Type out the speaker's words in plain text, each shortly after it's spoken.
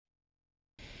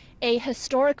A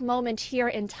historic moment here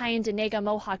in Tyendinaga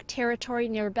Mohawk territory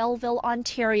near Belleville,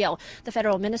 Ontario. The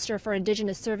federal minister for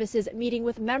Indigenous Services meeting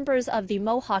with members of the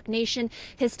Mohawk Nation.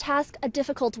 His task a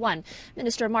difficult one.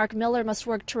 Minister Marc must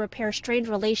work to repair strained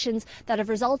relations that have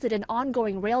resulted in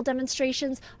ongoing rail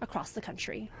demonstrations across the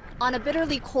country. On a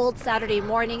bitterly cold Saturday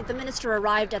morning, the minister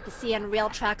arrived at the CN rail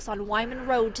tracks on Wyman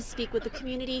Road to speak with the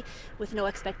community with no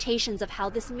expectations of how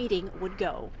this meeting would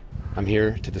go. I'm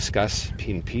here to discuss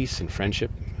peace and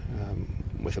friendship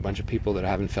with a bunch of people that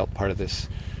haven't felt part of this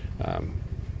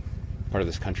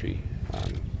country.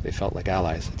 They felt like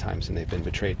allies at times, and they've been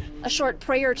betrayed. A short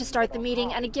prayer to start the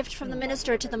meeting and a gift from the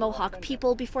minister to the Mohawk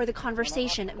people before the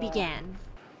conversation began.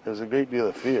 There's a great deal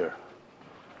of fear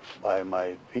by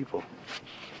my people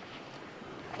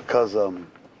because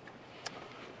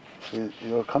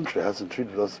your country hasn't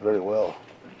treated us very well,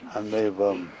 and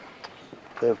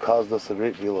they've caused us a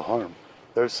great deal of harm.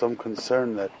 There's some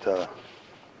concern that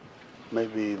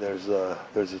maybe there's a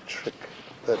trick,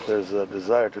 that there's a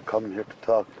desire to come here to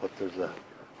talk, but there's an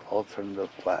alternative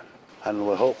plan. And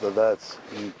we hope that that's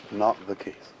not the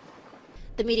case.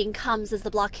 The meeting comes as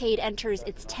the blockade enters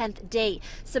its 10th day.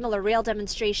 Similar rail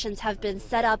demonstrations have been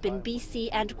set up in BC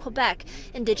and Quebec.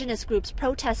 Indigenous groups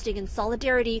protesting in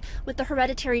solidarity with the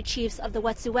hereditary chiefs of the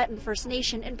Wet'suwet'en First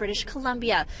Nation in British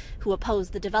Columbia, who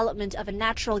oppose the development of a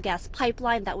natural gas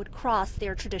pipeline that would cross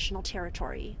their traditional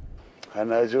territory.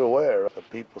 And as you're aware, the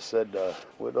people said,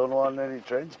 we don't want any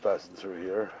trains passing through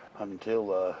here until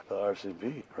the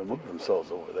RCP remove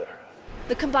themselves over there.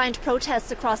 The combined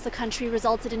protests across the country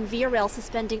resulted in Via Rail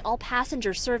suspending all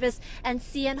passenger service and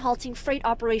CN halting freight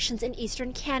operations in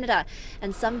eastern Canada.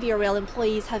 And some Via Rail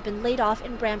employees have been laid off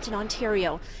in Brampton,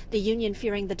 Ontario. The union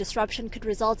fearing the disruption could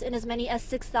result in as many as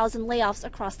 6,000 layoffs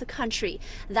across the country.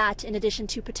 That in addition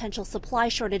to potential supply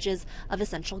shortages of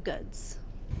essential goods.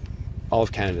 All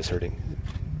of Canada is hurting,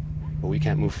 but we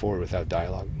can't move forward without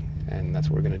dialogue, and that's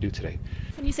what we're going to do today.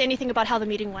 Can you say anything about how the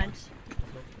meeting went?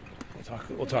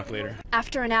 We'll talk later.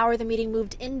 After an hour, the meeting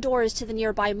moved indoors to the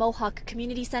nearby Mohawk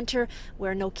Community Center,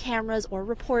 where no cameras or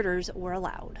reporters were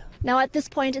allowed. Now, at this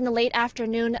point in the late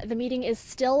afternoon, the meeting is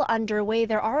still underway.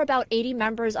 There are about 80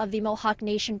 members of the Mohawk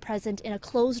Nation present in a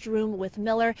closed room with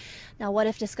Miller. Now, what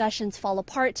if discussions fall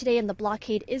apart today and the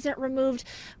blockade isn't removed?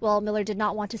 Well, Miller did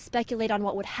not want to speculate on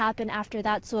what would happen after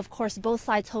that. So, of course, both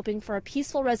sides hoping for a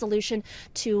peaceful resolution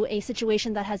to a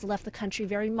situation that has left the country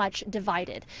very much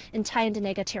divided. In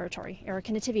Tyendinaga territory,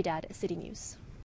 Erica Natividad, City News.